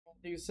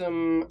do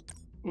some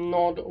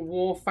Nod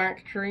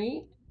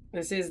Warfactory.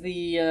 This is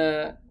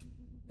the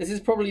this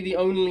is probably the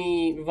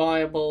only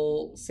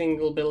viable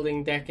single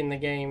building deck in the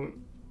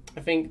game.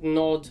 I think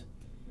Nod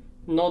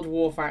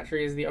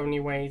Warfactory is the only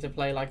way to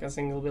play like a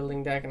single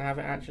building deck and have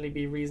it actually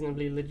be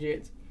reasonably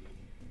legit.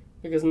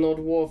 Because Nod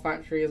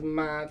Warfactory is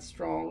mad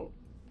strong.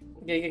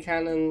 Giga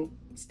Cannon,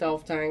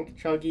 Stealth Tank,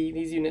 Chuggy,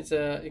 these units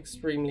are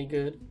extremely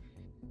good.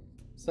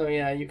 So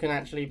yeah, you can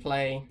actually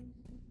play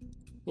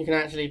Nod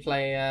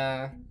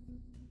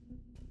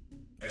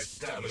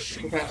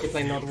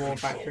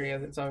Warfactory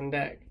as its own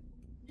deck.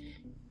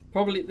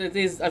 Probably that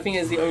is, I think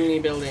it's the only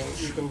building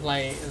you can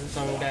play as its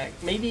own deck.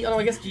 Maybe, oh,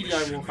 I guess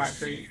GDI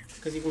Warfactory,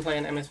 because you can play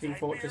an MSV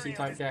Fortressy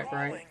type deck,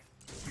 right?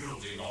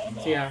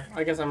 So yeah,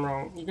 I guess I'm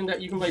wrong. You can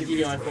play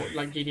GDI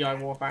like GDI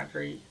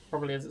Warfactory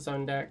probably as its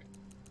own deck.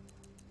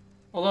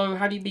 Although,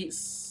 how do you beat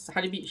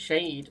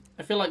Shade?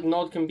 I feel like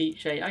Nod can beat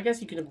Shade. I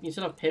guess you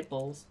still have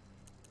Pitbulls.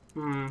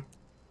 I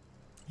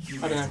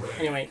don't know.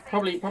 Anyway,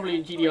 probably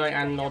GDI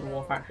and Nod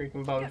Warfactory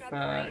can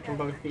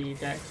both be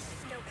decks.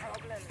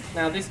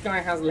 Now this guy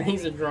has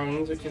laser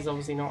drones, which is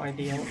obviously not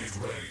ideal.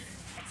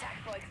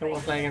 Don't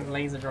want to play against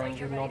laser drones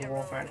with Nod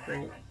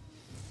Warfactory.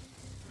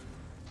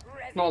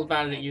 Not as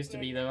bad as it used to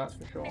be though, that's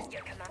for sure.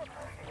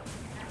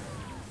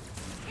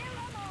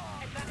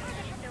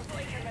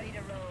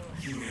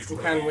 You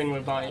can win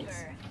with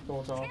bikes,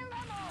 sort of.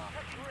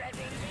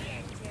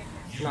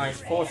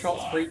 Nice, 4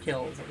 shots, 3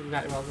 kills. That's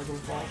exactly what I was looking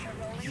for.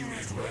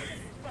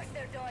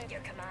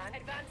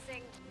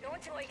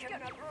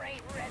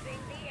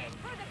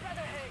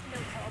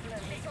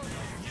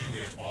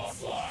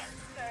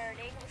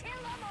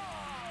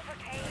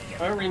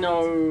 I don't really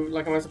know,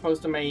 like, am I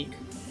supposed to make...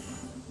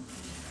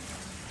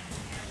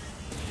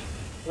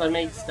 Did I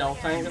make Stealth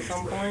Tank at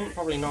some point?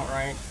 Probably not,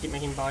 right? Keep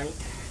making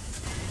bites.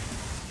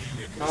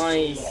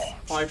 Nice!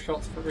 5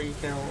 shots for 3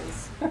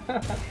 kills.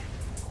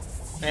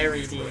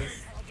 Very deep.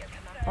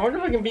 I wonder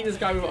if I can beat this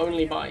guy with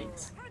only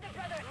bites.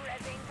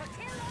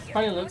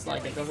 Kinda looks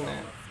like it, doesn't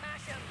it?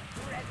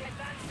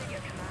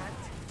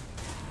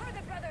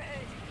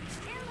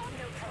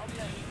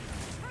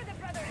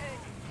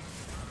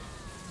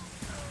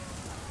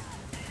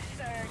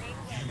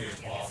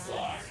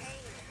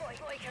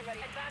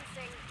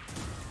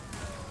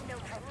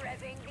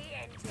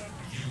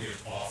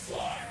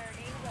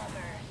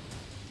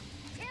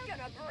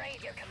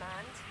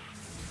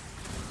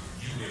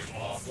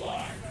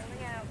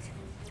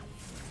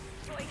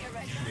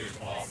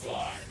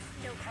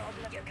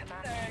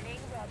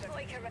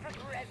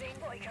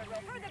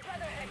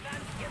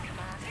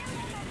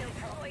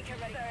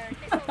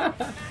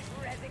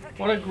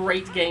 What a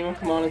great game of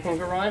Command &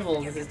 Conquer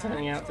Rivals this is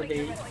turning out to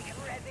be.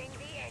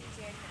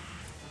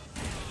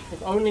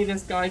 If only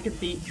this guy could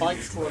beat Bike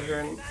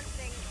Squadron.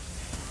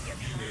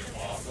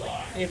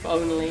 If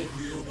only.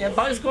 Yeah,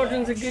 Bike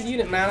Squadron's a good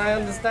unit, man, I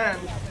understand.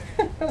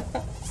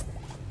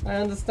 I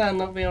understand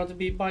not being able to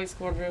beat Bike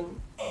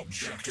Squadron.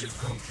 Objective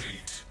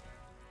complete.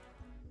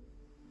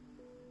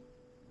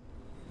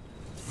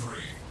 3,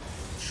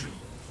 2,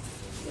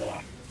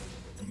 1.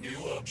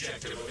 New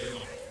objective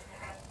available.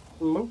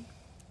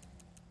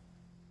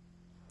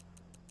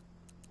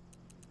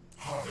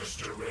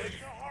 Harvester ready.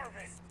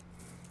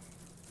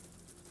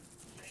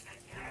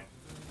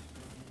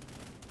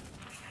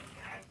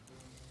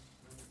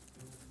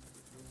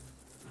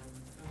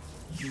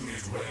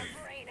 Unit ready.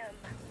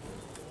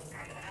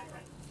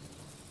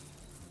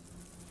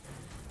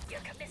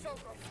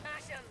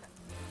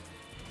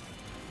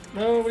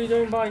 No, what are you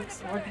doing,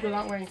 Bikes? Why'd you go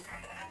that way?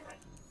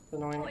 It's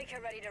annoying.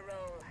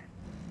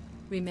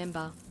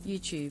 Remember,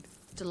 YouTube,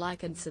 to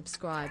like and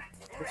subscribe.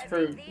 It's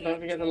true.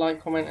 Don't forget to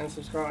like, comment, and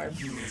subscribe.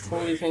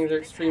 All these things are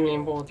extremely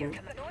important.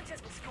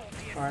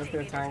 Alright, let's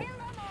get a tank.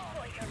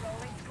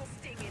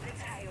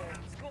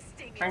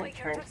 Tank.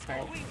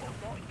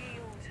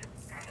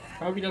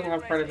 I hope he doesn't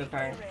have Predator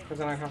tank, because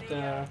then I'd have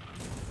to...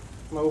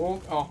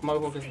 Mohawk? Oh,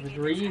 Mohawk is the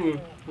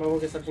dream.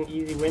 Mohawk is such an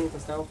easy win for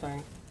Stealth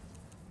Tank.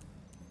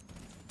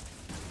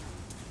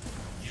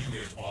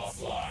 Unit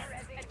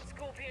offline.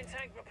 Scorpion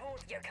tank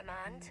report your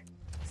command.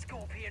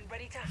 Scorpion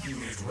ready to hunt.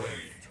 Unit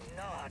ready. To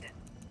nod.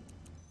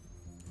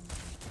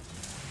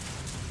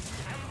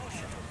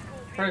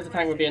 Predator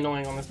tank would be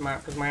annoying on this map,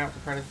 because my out to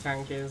Predator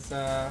tank is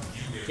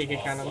Giga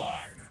Cannon.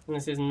 And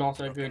this is not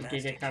a good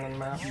Giga Cannon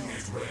map.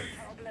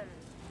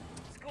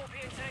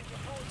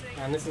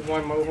 And this is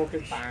why Mohawk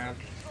is bad.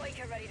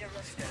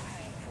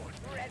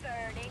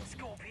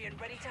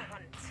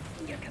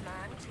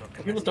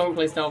 If people don't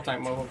play Stealth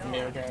Tank, Mohawk can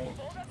be okay.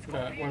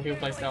 But when people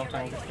play Stealth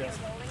Tank, it's just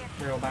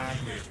real bad.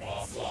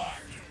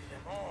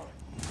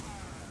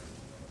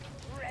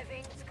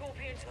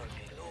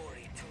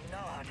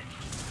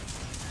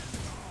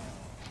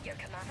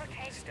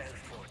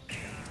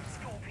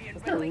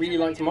 This guy really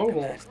likes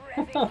Mohawks.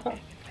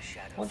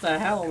 What the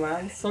hell,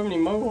 man? So many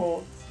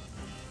Mohawks.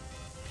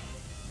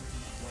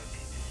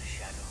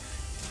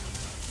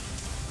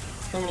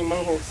 So many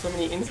Mohawks, so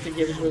many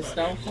insta-gives with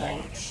Stealth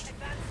Tank.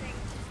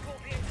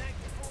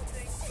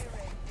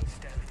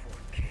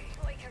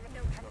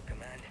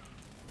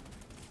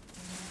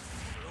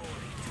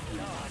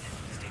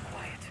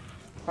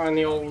 Trying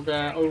the old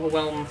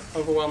overwhelm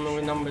them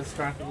with numbers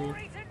strategy.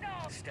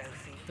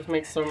 Stealthy. Just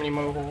makes so many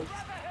mohawks.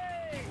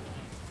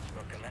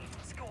 Recommend.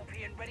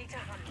 Scorpion ready to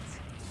hunt.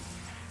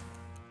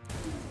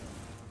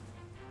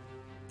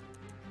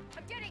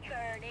 I'm getting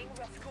burning.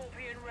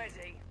 Scorpion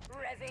ready.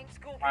 Revving.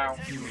 Scorpion. Wow,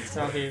 tank.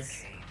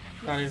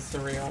 that is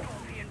surreal.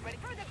 Scorpion ready.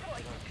 For the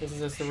point. This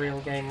is a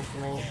surreal game for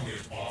me.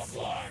 Offline.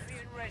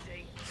 Scorpion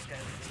ready.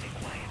 Stealth. Stay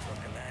quiet.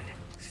 Recommend.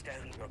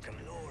 Stealth.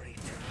 Recommend. Glory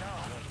to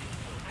God.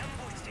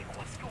 Ambush. Stay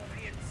quiet.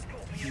 Scorpion.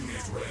 Scorpion.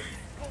 Unit ready.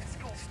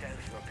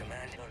 Stealth.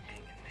 Recommend.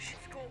 Lurking in the ship.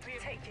 Scorpion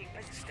taking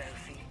position.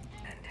 Stealthy.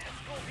 And have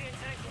Scorpion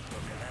tank.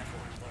 Recommend.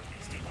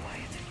 Lurking. Stay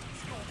quiet.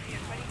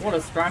 Scorpion ready. What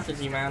a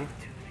strategy, man.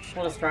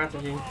 What a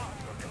strategy.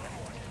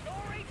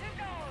 Glory to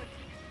God.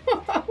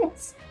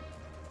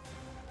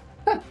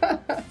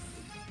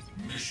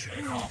 Mission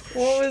accomplished.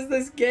 What was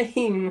this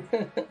game? 3,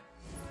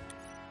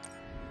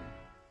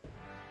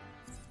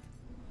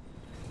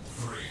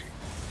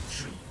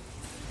 2,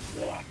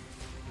 1.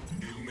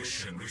 New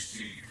mission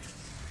received.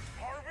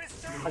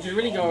 I should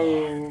really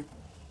go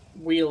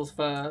wheels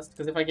first,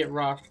 because if I get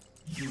rushed,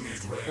 Unit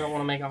I ready. don't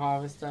want to make a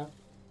harvester.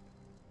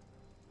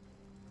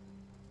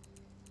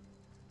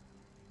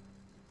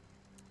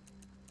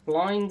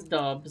 Blind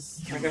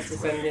Dubs. I guess we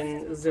send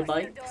in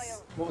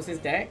Zibikes. What was his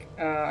deck?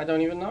 I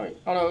don't even know.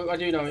 Oh no, I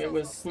do know. It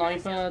was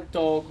Sniper,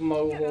 Dog,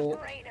 Mohawk.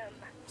 Brain 'em.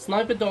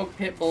 Sniper, Dog,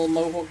 Pitbull,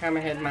 Mohawk,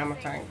 Hammerhead,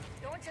 Mammoth Tank.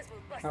 Launchers will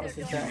bust That was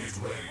their his doors. deck.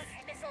 Unit ready.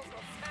 Missiles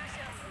will smash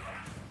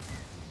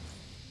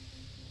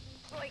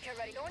 'em. Riker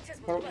ready. Launchers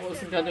will What, bust what's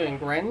their this guy doing?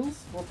 doors. Grenz?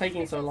 What's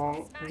taking so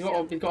long? He's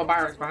got a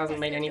barracks but hasn't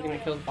made anything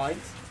that kills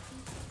bikes.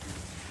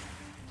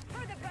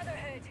 For the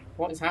Brotherhood.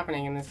 What is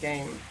happening in this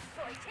game?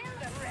 Boy, kill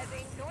them,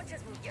 Revving.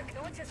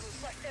 Launchers will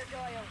bust their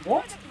dial.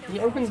 What? He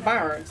opens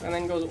barracks and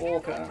then goes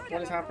Orca.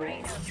 What is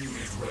happening?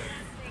 Unit ready.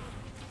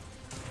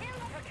 Kill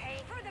them,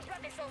 Hurricane. For the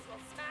missiles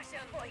will smash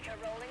 'em. Boyka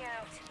rolling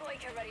out.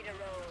 Boyka ready to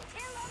roll.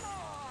 Kill them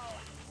all.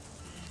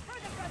 For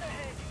the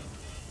Brotherhood.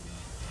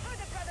 For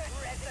the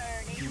Brotherhood. Red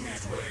burning.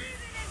 Unit ready.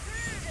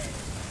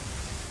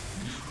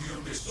 Nuclear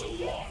missile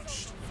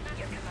launched.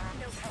 Your command,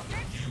 no problem.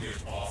 Unit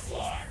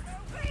offline.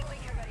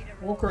 Boyka ready to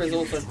roll. Walker is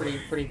also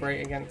pretty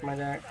great against my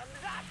deck.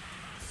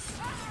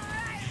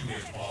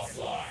 Unit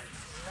offline.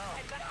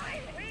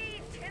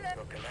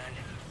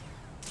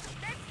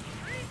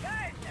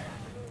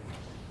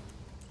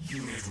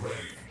 Unit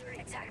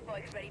ready. Attack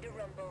bike ready to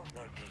rumble.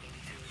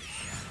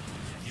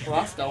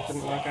 Well, that stealth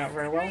didn't work out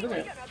very well, did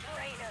it? Gonna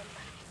brain 'em.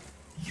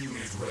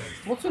 Unit ready.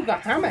 What's with the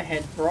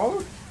hammerhead,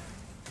 bro?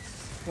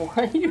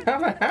 Why do you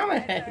have a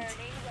hammerhead?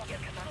 Burning. Your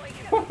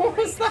command. What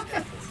was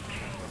that?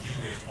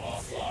 Unit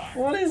offline.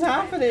 What is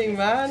happening,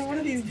 man? What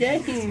are these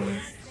games?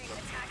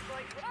 Attack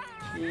bike.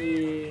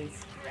 Jeez.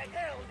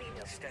 There'll be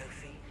no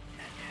stealthy.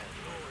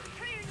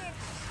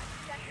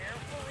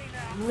 Carefully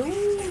now. No,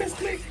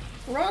 misclick.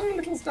 Run,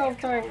 little stealth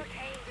tank.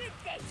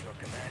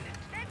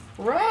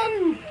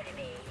 Run!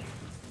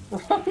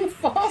 Run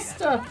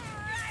faster!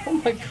 Oh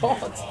my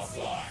god.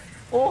 Offline.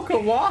 Orca,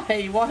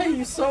 why? Why are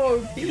you so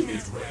OP?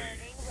 Unit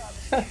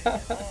ready.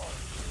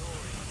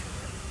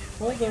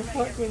 What the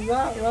fuck was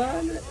that,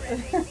 man?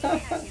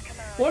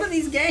 What are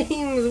these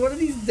games? What are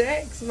these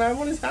decks, man?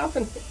 What is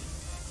happening?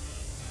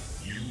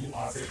 You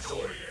are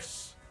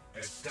victorious.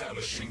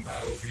 Establishing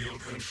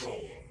battlefield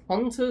control.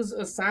 Hunters,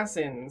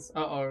 Assassins.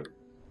 Uh-oh.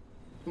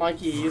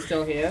 Mikey, you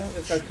still here?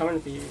 This guy's coming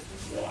for you.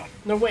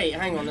 No, wait,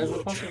 hang on. There's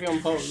an apostrophe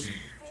on pose.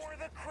 For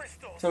the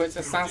crystal. So it's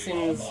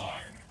Assassins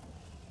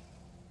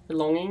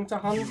belonging to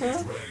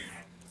Hunter?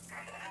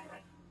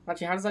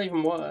 Actually, how does that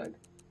even work?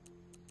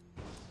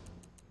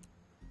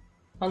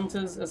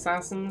 Hunters,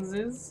 Assassins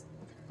is?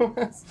 I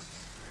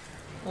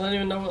don't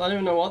even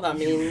know what that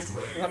means.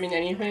 Does that mean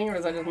anything, or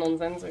is that just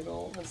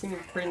nonsensical? That seems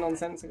pretty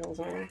nonsensical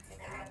to me.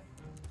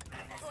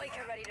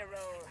 Boyka ready to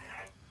roll.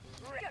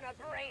 Gonna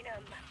brain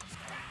 'em.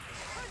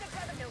 For the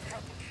brother, no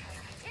help.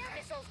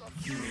 Missiles will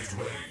Unit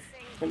ready.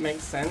 It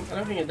makes sense. I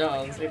don't think it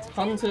does. It's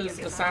Hunters,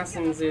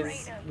 Assassins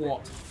is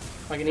what?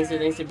 Like it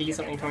needs to be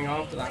something coming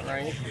after that,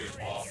 right? Unit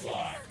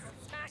offline.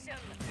 smash 'em.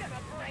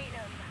 Gonna brain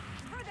 'em.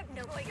 For the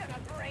no boy, gonna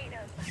brain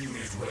 'em.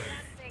 Unit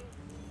ready.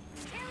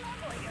 Kill 'em.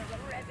 Boyka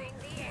revving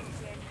the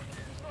engine.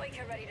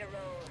 Boyka ready to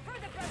roll. For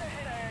the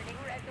Brotherhood, burning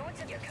red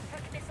launches. Your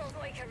confirmed missiles.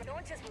 Boyka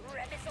launches.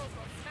 Red missiles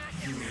will smash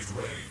 'em. Unit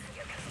ready.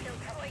 Your no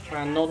Boyka.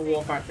 Man, not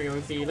warfactory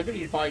OP. Look at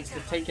these bikes.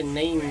 They're taking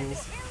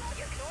names.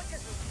 Your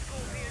launches will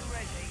Scorpion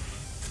ready.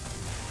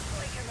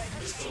 Boyka ready.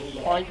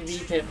 Missile Bike launch. v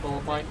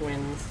Pitbull. Bike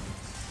wins.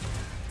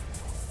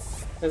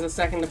 There's a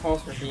second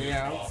apostrophe,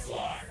 yeah.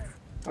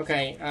 Offline.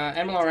 Okay,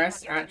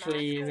 MLRS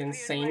actually is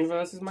insane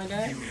versus my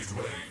deck. Unit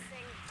ready.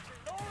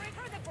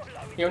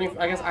 He only,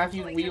 I guess I have to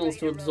use wheels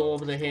to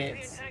absorb the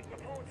hits,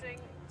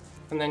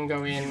 and then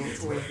go in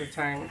with the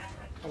tank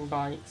and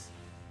bikes.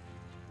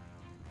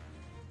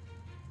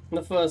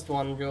 The first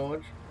one,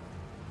 George.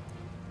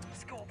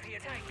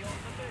 Scorpion tank on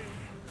the move.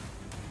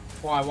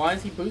 Why? Why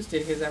has he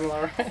boosted his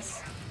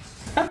MLRS?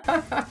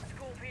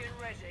 Scorpion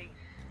ready.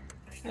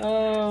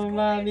 Oh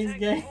man, these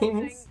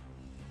games.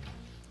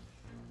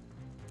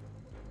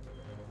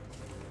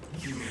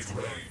 Unit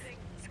ready.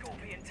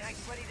 Scorpion tank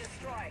ready to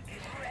strike.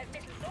 Red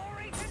missile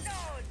glory to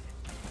dodge.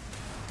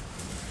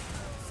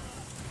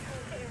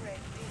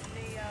 Scorpion is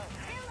Neo.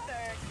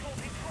 Third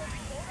Scorpion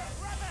Scorpion for the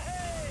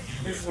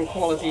Brotherhood. This is some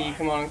quality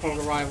Command and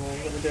Conquer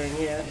Rivals that we're doing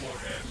here.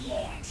 Warhead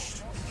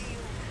launched.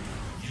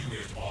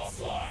 Unit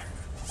offline.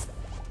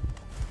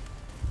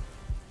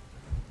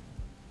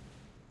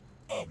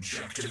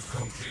 Objective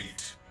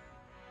complete.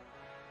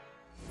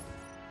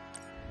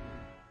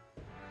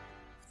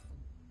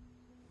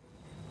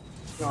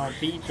 Oh,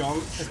 B John,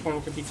 this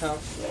one could be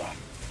tough.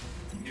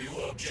 New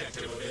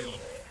objective available.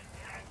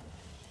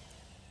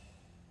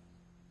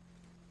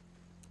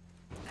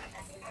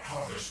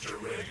 Harvester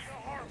ready.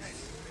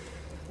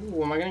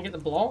 Ooh, am I gonna get the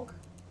block?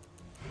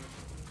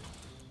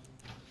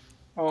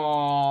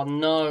 Oh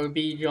no,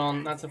 B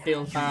John, that's a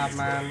feels bad,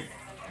 man.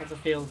 That's a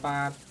feels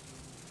bad.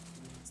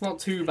 It's not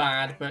too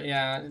bad, but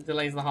yeah, it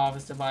delays the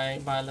harvester by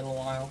a little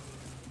while.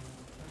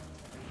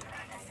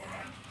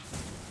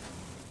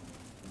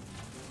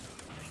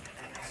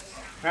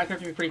 I actually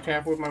have to be pretty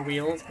careful with my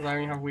wheels, because I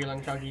only have wheel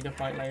and chuggy to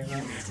fight laser.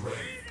 Unit ready.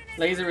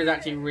 Laser is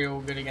actually real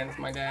good against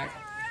my deck.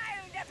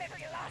 Round up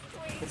every last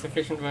week. It's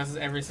efficient versus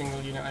every single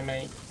unit I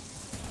make.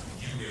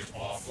 Unit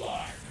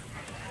offline.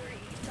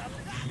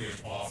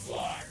 Unit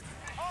offline.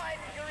 I'm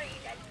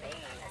green and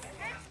mean.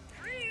 Let's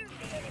prove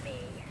the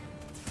enemy.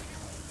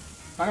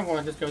 I don't want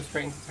to just go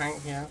straight into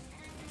tank here.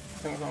 I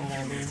think that's what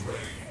I'm going to do.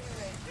 Ready.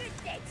 Good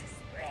day to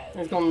spray.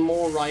 He's gone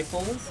more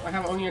rifles. I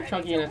have only a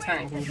chuggy and a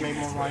tank, and he's made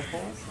more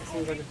rifles. That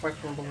seems like a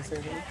questionable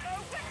decision. Tank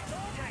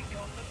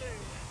on the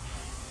move.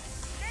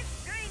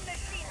 Let's drain the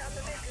sheen on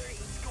the victory.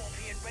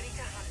 Scorpion ready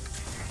to hunt.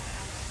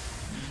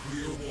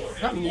 Nuclear Is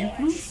warhead that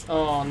mutants?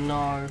 Oh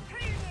no.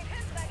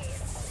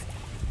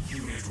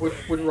 Unit Would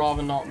ready.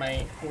 rather not,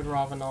 mate. Would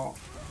rather not.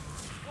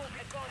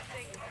 Scorpion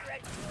advancing.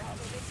 Red Bravo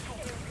with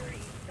Scorpion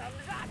green.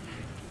 Thumbs up.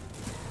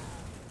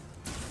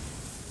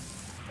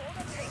 For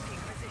the taking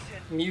position.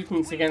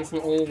 Mutants against an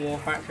all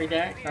warfactory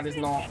deck? That is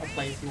not a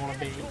place you want to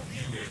be.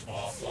 Unit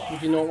offline. You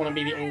do not want to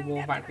be the all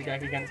warfactory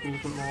deck against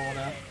mutant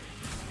marauder.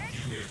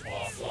 Unit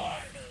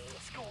offline.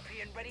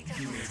 Scorpion ready to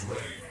Unit hunt.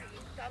 ready.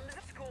 Thumbs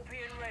up.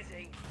 Scorpion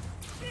ready.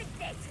 Good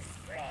day to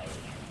spray.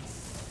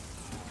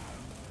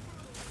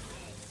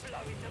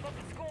 Blowing them up.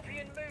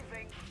 Scorpion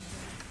moving.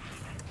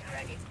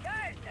 Ready to go.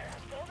 They're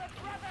up for the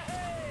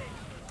Brotherhood.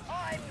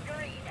 I'm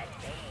green and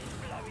mean.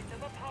 Blowing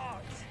them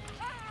apart.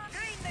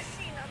 Green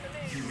machine on the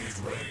move. Unit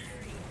ready.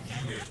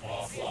 Unit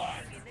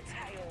offline. In the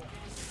tail.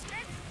 Let's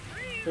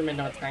prove Should have made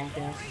another tank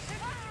here.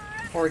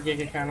 Or a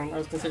Giga Cannon. I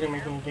was considering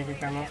making a Giga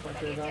Cannon, that's what I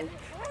should have done.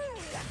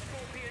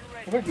 Scorpion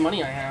ready. How much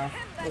money I have?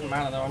 Doesn't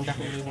matter though, I'm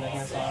definitely losing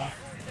against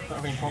don't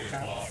have any pop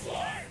cap.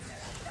 Offline.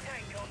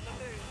 Tank on the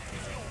move.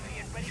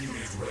 Scorpion ready to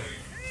Unit ready.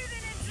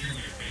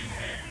 Unit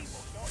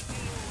enhanced.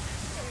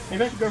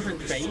 Maybe I should go for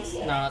his base?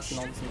 No, that's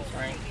nonsense,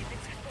 right?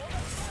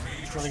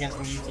 Not against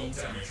the muties.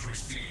 Damage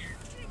received.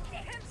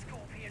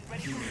 Scorpion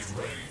ready. Unit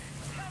ready.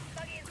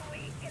 Somebody is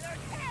weak in our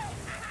tail.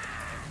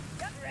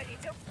 Get ready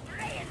to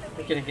spray in the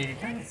Let's get a Giga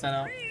Cannon set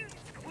up.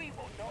 We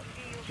will not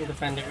yield. We'll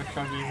defend it with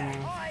chuggies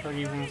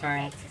and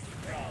tanks.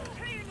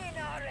 Prune in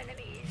our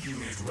enemies.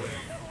 Unit ready.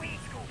 We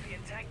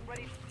Scorpion tank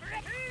ready. Prune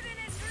in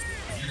Unit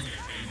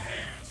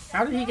enhanced.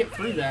 How did he get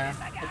through there?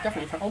 I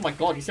definitely. Oh my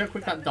god, you see how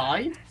quick that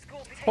died?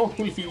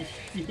 Holy shit.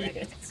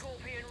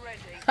 Scorpion ready.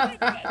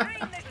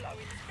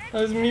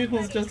 Those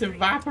mutants just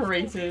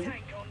evaporated.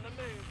 Tank on the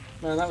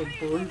move. Man, that was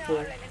brutal.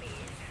 Unit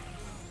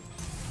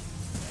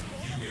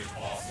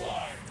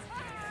offline.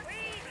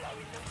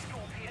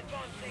 Scorpion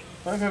advancing.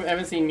 I don't think I've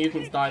ever seen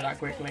mutants die that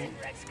quickly.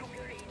 Red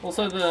Scorpion.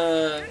 Also,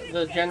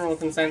 the general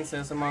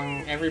consensus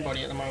among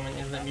everybody at the moment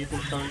is that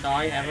mutants don't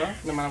die ever,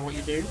 no matter what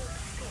you do.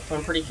 So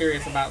I'm pretty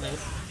curious about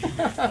this.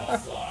 Unit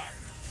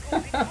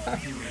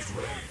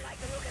ready.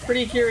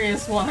 Pretty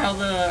curious how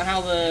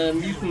the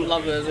mutant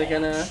lovers are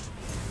gonna,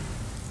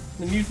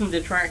 the mutant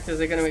detractors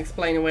are gonna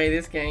explain away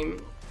this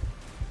game.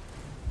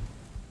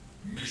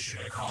 Mission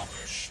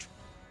accomplished.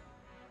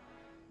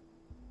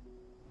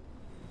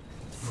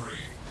 3,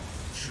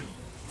 2,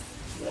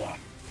 1.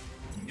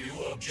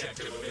 New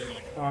objective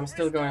available. Oh, I'm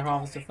still going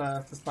harvester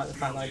first, despite the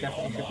fact that I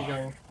definitely should be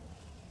going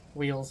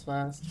wheels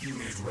first.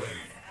 Unit ready.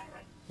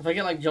 If I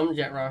get like jump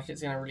jet rush,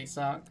 it's gonna really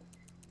suck.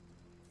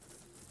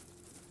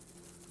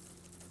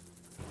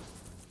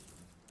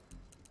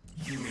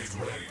 Unit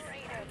ready.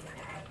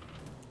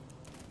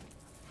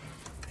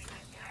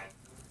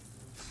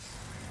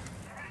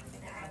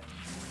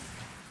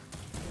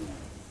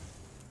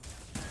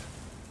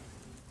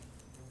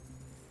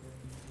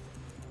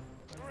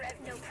 Red,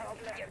 no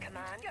problem. Your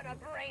command. Gonna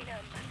brain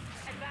him.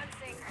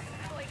 Advancing.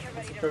 Boyka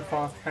ready to Go roll.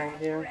 fast tank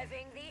here.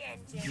 Revving the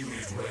engine.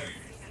 Unit ready.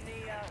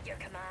 Your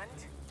command.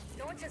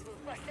 Launchers will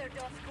bust their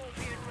dot.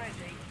 Scorpion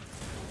ready.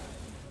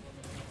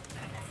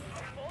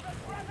 For the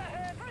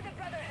Brotherhood. For the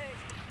Brotherhood.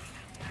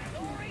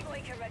 Glory.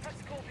 Boyka ready.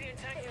 Scorpion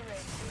tank.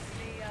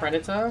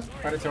 Predator?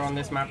 Predator on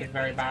this map is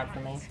very bad for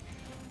me.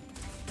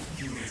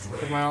 Unit Because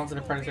ready. my answer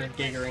to Predator is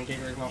Giga, and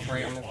Giga is not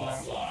great on this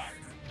map. Offline.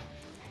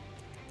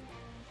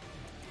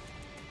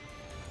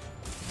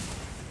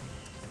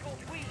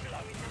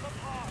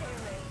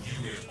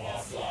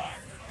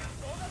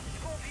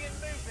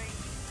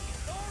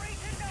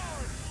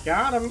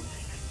 Got him.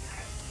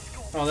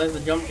 Oh, there's the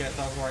jump jets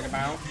I was worried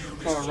about.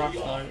 Not a rush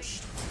though.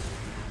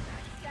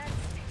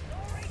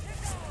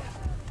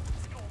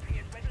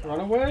 Run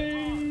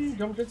away!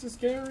 Jump jets are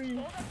scary.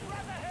 Unit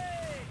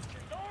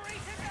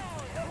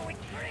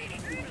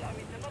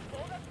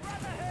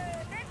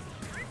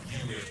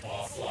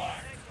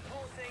offline.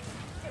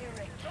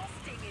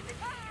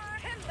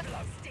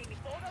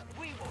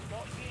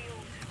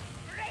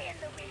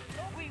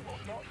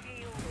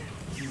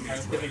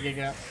 Let's get the gig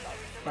up.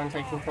 Try and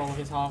take control of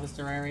his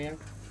harvester area.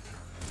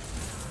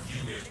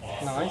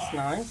 Nice,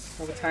 nice.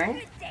 Another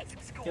tank.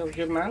 Feels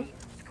good, man.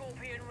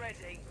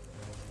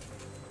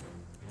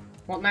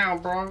 What now,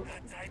 bro?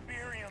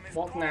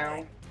 What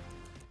now?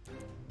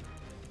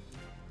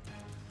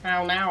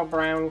 How now,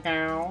 brown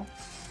cow?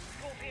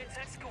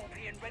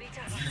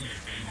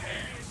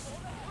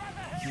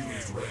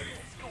 Unit ready.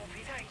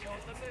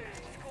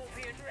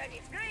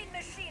 Green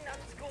machine on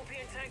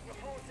Scorpion tank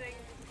reporting.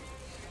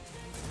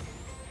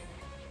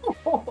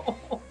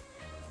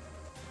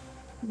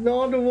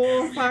 Not a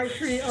war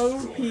factory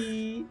OP.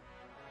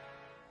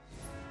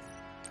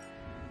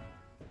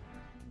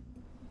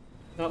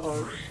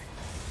 Uh-oh. 3,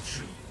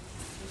 2,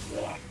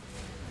 1.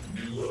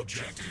 New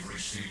objective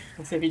received.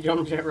 Let's see if he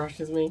jump jet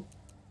rushes me.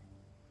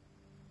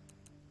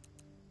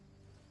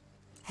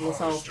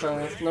 Missiles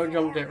first. No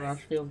jump jet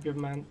rush. Feels good,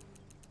 man.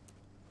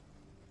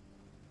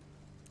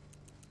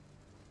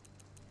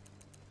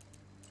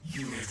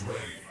 Unit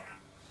ready.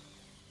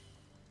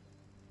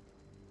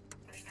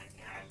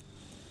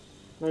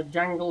 No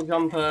jangle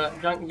jumper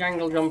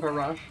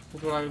rush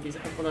is what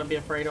I'd be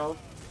afraid of.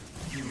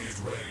 Unit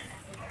ready.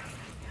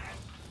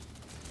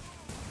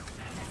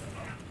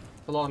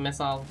 A lot of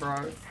missiles,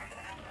 bro.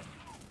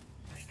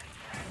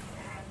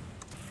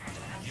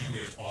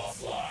 Unit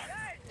offline.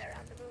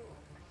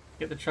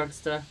 Get the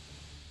chugster.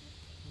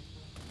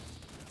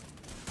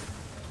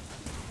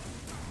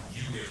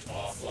 Unit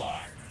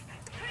offline.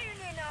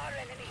 Pruning our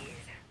enemies.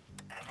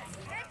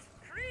 Let's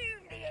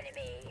prune the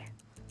enemy.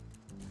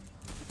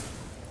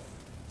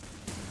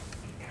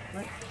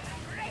 Right.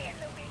 Spray in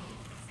the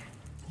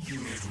weeds.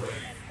 Unit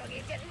ready.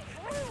 Buggy's getting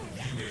pruned.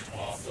 Unit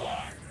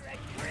offline. Red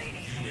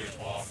greedy. Unit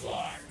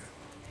offline.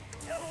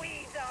 The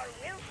weeds are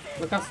wilted.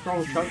 Look how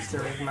strong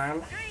chugster is,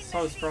 man.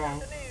 So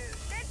strong.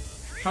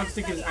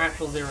 Chugster gives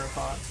actual 0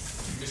 parts.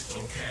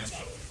 Missile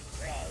cancelled.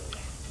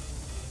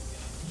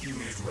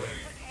 Unit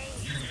ready.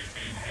 Unit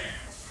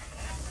enhanced.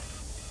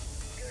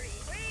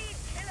 Weed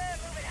killer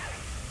moving out.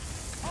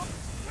 Oh,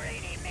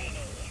 greedy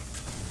meaty.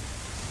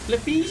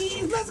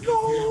 Flippies! Let's go!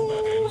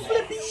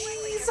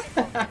 Flippies!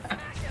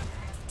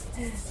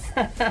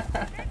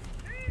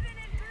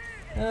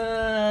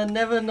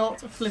 Never not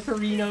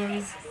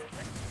flipperinos.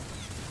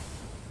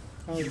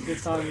 That was a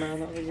good time, man.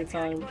 That was a good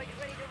time. Ready to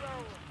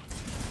roll.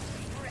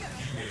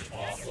 Unit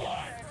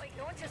offline.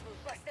 Launchers will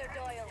bust their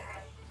dial.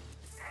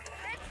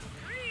 Let's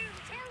prune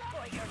till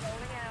Boyka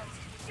rolling out.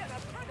 Shut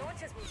up.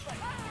 Launchers will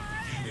bust.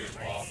 Unit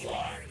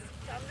offline.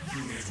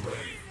 Unit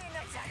ready.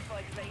 Attack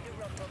bike ready to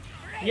rumble.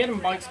 Get him,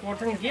 Bike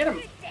Squadron, get him!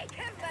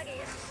 Buggy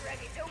is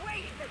ready to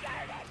wait the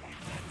garden.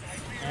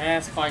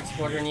 Yes, Bike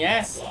Squadron,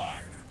 yes!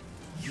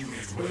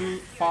 Unit Too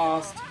ready.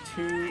 fast,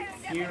 too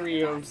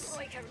furious.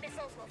 Boyka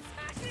missiles will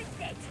smash you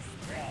dead to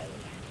spray.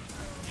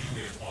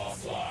 Unit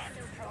offline.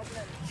 No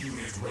problem.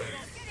 Unit ready.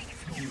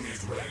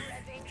 Unit ready.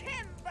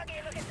 Kim, Buggy,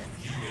 look at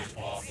this. Unit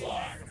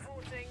offline.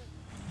 Reporting.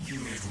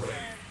 Unit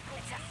ready.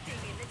 Let's have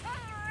sting in the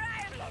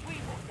alright. We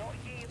will not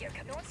yield. You're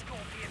coming on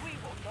Scorpion. We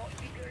will not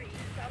be green.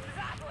 Thumbs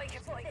up,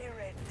 Boyka boy.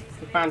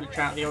 We found a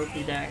chat, the OP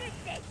deck.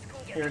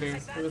 Here it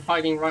is. It was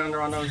hiding right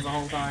under our nose the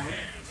whole time.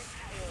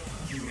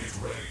 Unit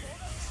ready.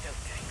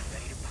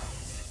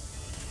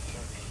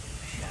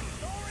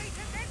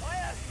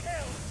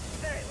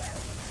 Very well.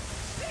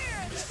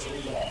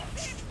 Missile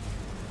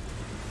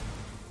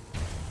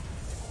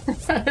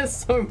launched.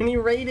 So many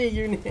raider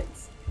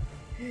units.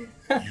 You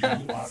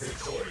are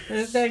victorious.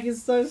 This deck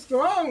is so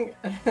strong.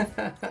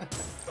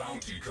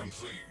 Bounty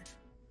complete.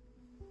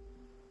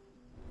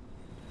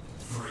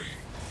 3,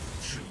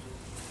 2,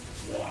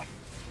 1.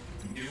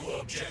 New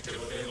objective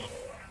available.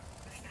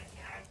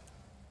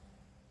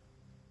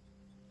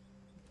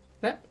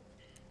 Yep.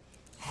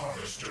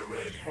 Harvester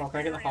ready. Oh, can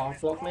I get the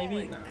half block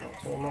maybe? No, not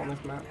at all, not on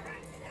this map.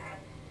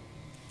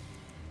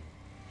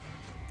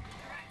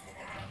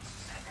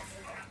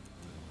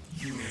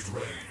 Unit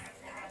ready.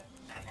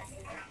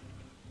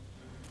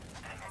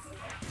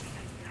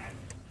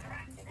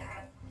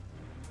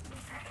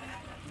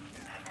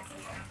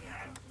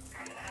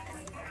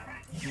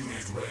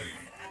 Unit ready.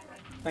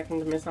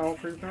 Second missile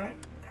trooper.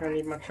 Gonna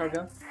need my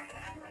chugger.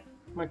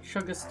 My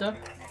chugger stuff.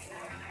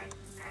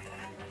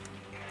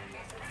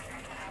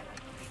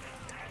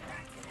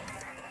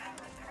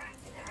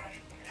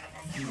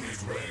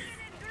 Unit ready.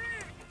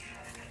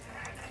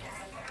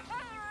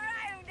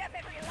 Round up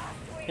every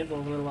last Hit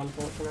was a little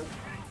unfortunate.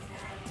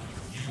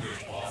 Unit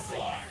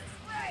offline.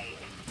 right.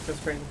 Go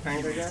straight to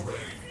tank, I guess. Ready.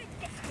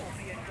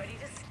 Scorpion ready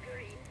to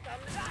scream.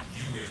 Thumbs up.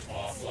 Unit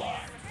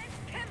offline.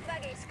 Kim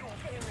Buggy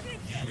Scorpion.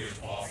 Unit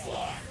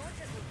offline.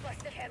 Launchers will bust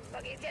The chem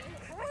buggy's getting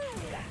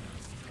crude.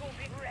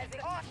 Scorpion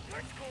revving hot.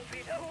 We're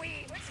Scorpion. Oh,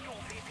 we're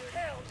Scorpion. Good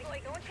hell.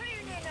 Like on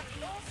training in a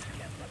lost.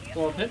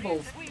 Well,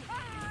 pitbulls. We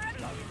are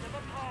blowing them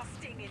apart.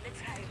 Sting in the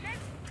tail.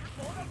 Let's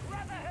for the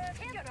brotherhood.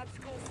 Get up,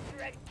 school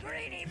spread.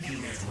 Greedy me.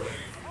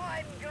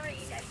 I'm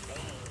green and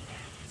mean.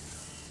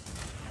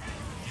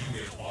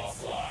 Unit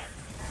offline.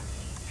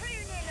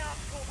 Training up.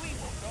 We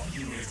will not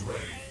Unit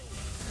ready.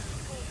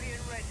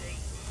 Scorpion ready.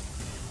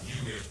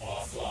 Unit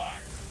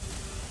offline.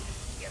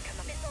 Here come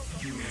the missiles.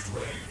 Unit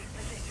ready.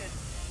 Position.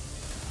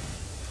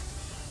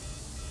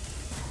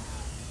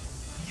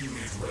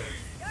 Unit ready.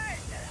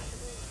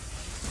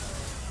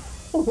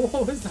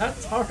 What was that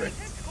turret?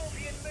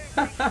 Scorpion move.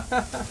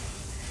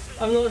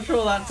 I'm not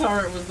sure that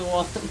turret was the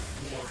one.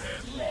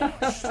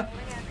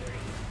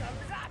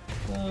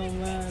 Oh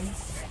man.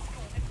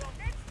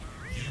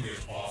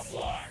 Unit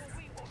offline.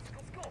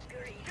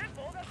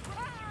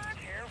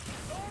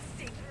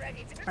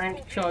 Tank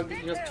Chug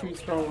is just too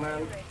strong,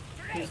 man.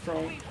 Too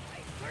strong.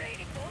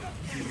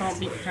 You can't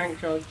beat Tank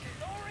Chug.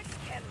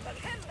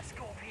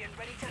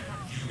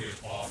 Unit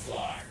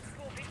offline.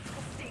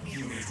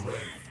 Unit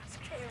ready.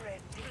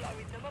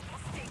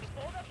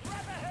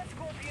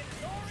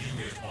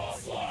 Unit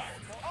offline.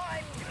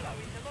 I'm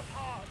blowing them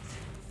apart.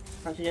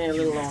 Actually getting a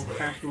little low on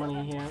cash money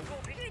here.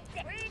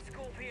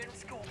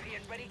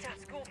 Scorpion ready to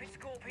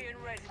Scorpion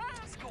ready.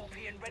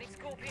 Scorpion ready.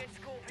 Scorpion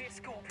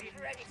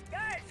ready.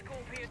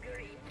 Scorpion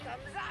green.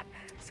 Thumbs up.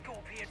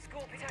 Scorpion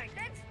tank.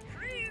 Let's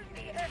prove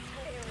the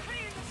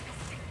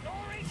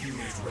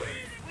Unit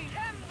ready. We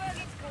hamburg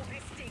it,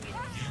 Scorpion stinging.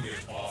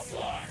 Unit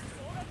offline.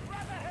 For the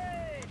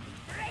brotherhood.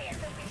 Pray in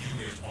the wind.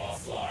 Unit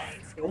offline.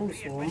 Oh,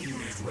 swarm.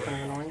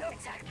 Kind of annoying.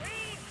 Attack.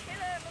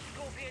 Killer of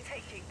Scorpion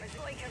taking.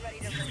 Berserker ready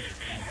to move.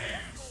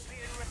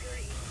 Scorpion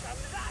green.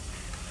 Thumbs up.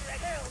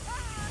 Red on.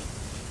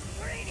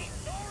 Greedy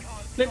sword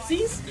on.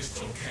 Flipsies?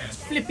 Missile cast.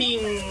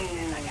 Flipping!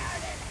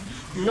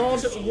 Nod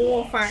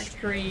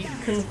Warfactory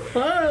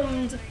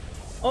confirmed!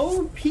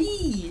 OP!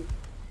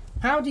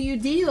 How do you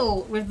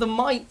deal with the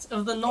might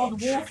of the Nod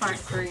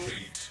Warfactory?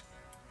 Complete.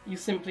 You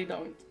simply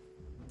don't.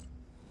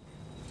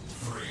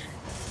 3,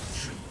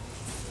 2,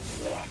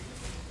 1.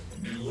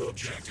 New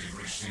objective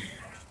received.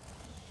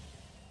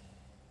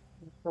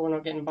 So we're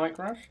not getting bike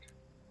rushed.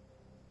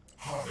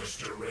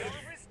 Harvester ready.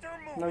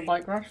 No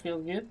bike rush,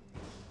 feels good.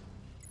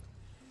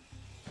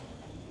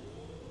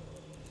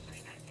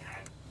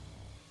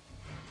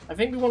 I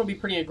think we want to be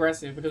pretty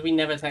aggressive because we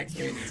never tech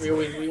switch. We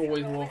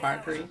always war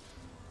factory,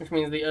 which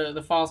means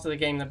the faster the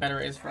game, the better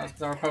it is for us.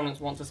 Because our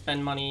opponents want to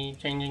spend money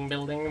changing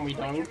building, and we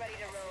don't.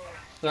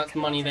 So that's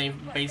money they've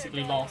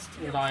basically lost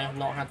that I have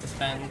not had to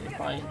spend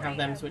if I have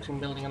them switching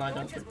building and I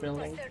don't switch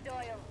building.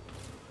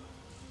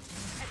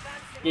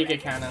 Giga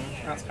Cannon,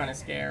 that's kind of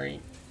scary.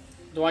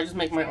 Do I just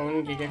make my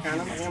own Giga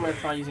Cannon? I think I'm going to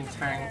try using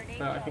Tank,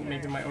 but I think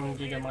maybe my own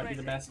Giga might be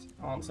the best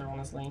answer,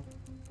 honestly.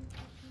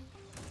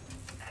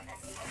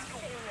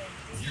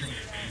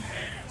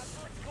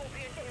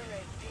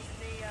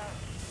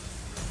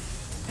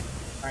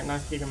 Alright,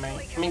 nice Giga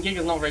mate. I mean,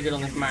 Giga's not very good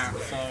on this map,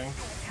 so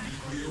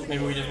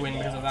maybe we just win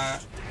because of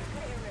that.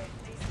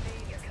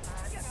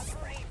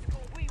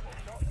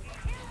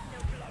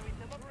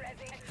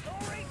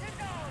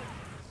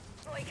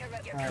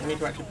 Alright, we need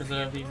to actually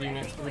preserve these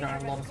units because we don't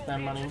have a lot of spare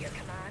money. Unit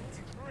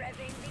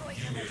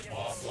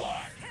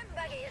offline.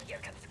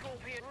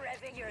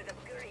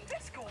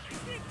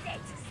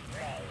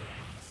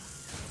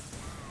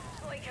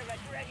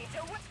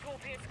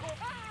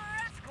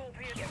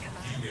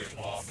 Unit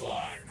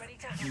offline.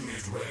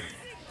 Unit ready.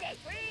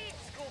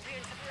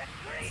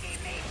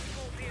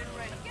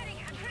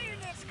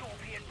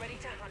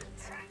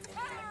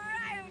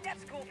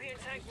 Scorpion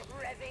tank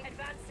revving,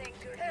 advancing,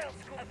 good hell,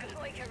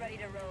 Scorpion ready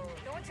to roll.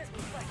 No one just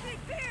moves like big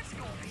bear,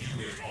 Scorpion.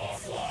 Unit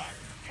offline.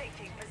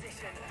 Taking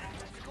position.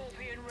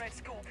 Scorpion red,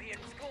 Scorpion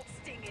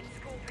stinging,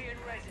 Scorpion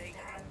ready.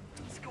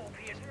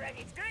 Scorpion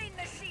ready. Green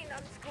machine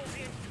on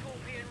Scorpion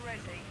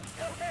ready.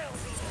 Go hell,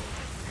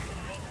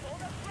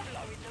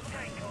 blowing the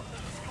tank on the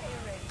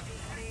Scorpion.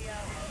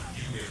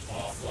 Unit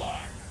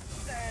offline.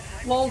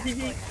 LOL,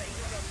 GG.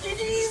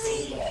 GG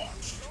easy!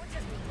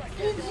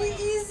 GG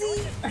easy!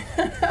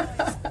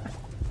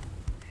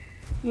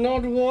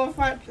 Nod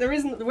Warfactory. There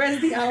isn't. Where's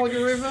the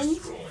algorithm?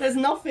 There's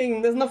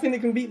nothing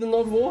that can beat the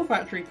Nod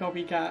Warfactory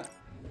copycat.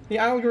 The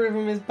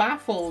algorithm is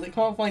baffled. It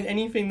can't find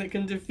anything that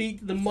can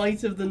defeat the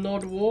might of the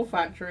Nod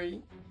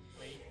Warfactory.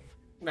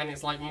 Then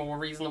it's like more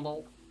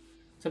reasonable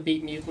to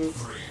beat mutants.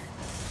 3,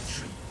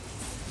 2,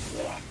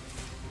 1.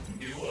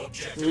 New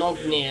objective.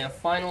 Nognir,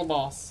 final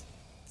boss.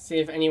 See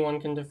if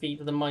anyone can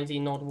defeat the mighty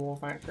Nod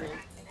Warfactory.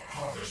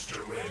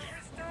 Harvester ready.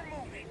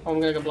 Oh, I'm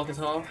gonna go block his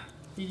half.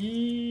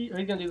 GG. Are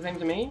you gonna do the same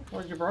to me?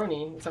 Or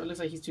Jabroni? Except it looks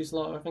like he's too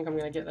slow. I think I'm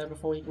gonna get there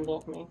before he can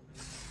block me.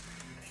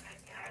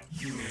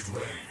 Unit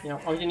ready. Yeah.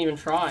 Oh, he didn't even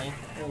try.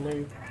 Oh,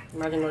 no.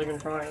 Imagine not even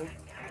trying.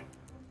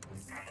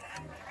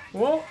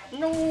 What?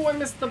 No, I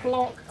missed the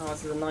block. Oh,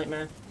 this is a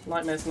nightmare.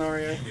 Nightmare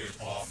scenario. Unit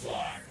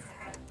offline.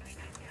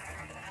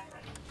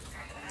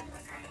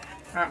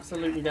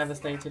 Absolutely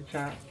devastated,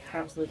 chat.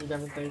 Absolutely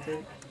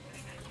devastated.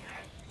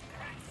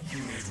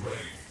 Unit ready.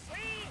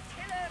 Green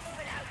killer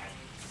moving out.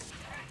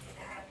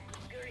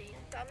 Green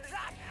thumbs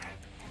up.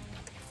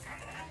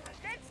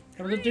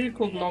 There was a dude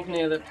called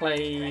Nognir that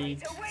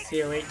played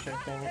COH, I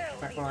think,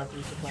 back when I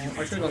used to play it.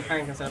 I should have gone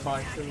tank instead of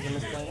bike, because it was a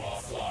misplay.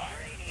 Offline.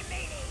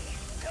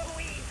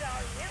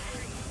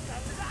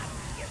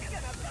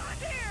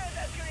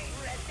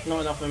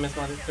 Not enough of a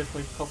missile to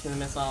quickly copy the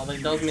missile, but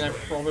it does mean I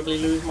probably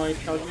lose my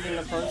Chuggy in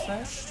the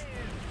process.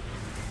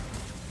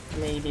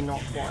 Maybe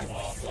not quite.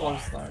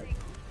 Close though.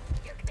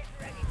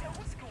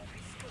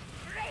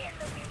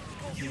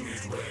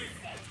 Unit ready.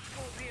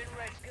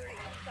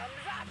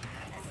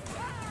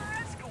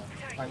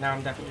 Right now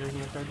I'm definitely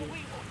losing the Chuggy.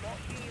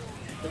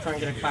 Just try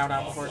and get a cloud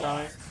out before it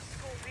dies.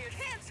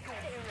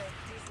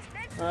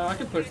 I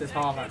could push this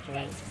half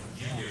actually.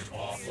 Unit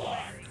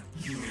offline.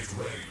 Unit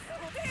ready.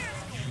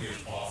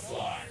 Unit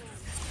offline.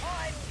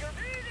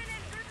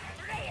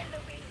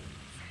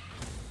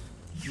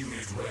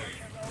 Unit ready.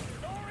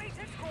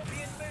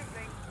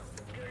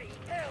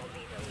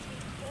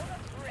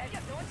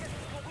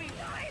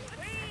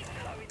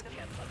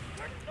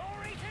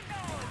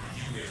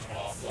 Unit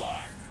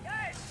offline.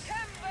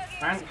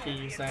 Banshee,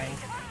 you say?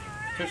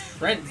 To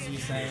shreds, you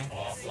say?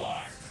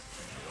 Offline.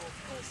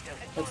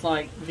 Looks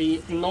like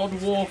the Nod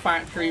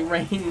Warfactory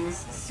reigns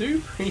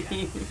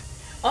supreme.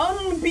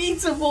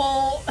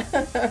 Unbeatable!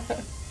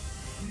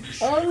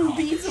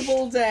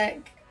 Unbeatable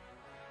deck!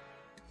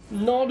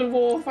 Nod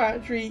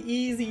Warfactory,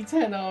 easy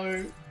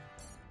 10-0.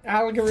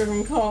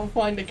 Algorithm can't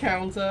find a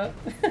counter.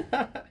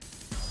 That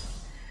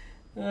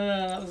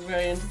was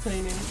very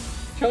entertaining.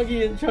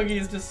 Chuggy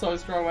is just so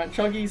strong, man.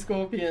 Chuggy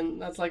Scorpion,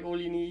 that's like all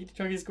you need.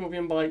 Chuggy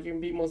Scorpion Bike, you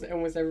can beat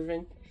almost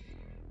everything.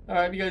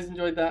 Alright, if you guys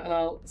enjoyed that, and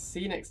I'll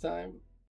see you next time.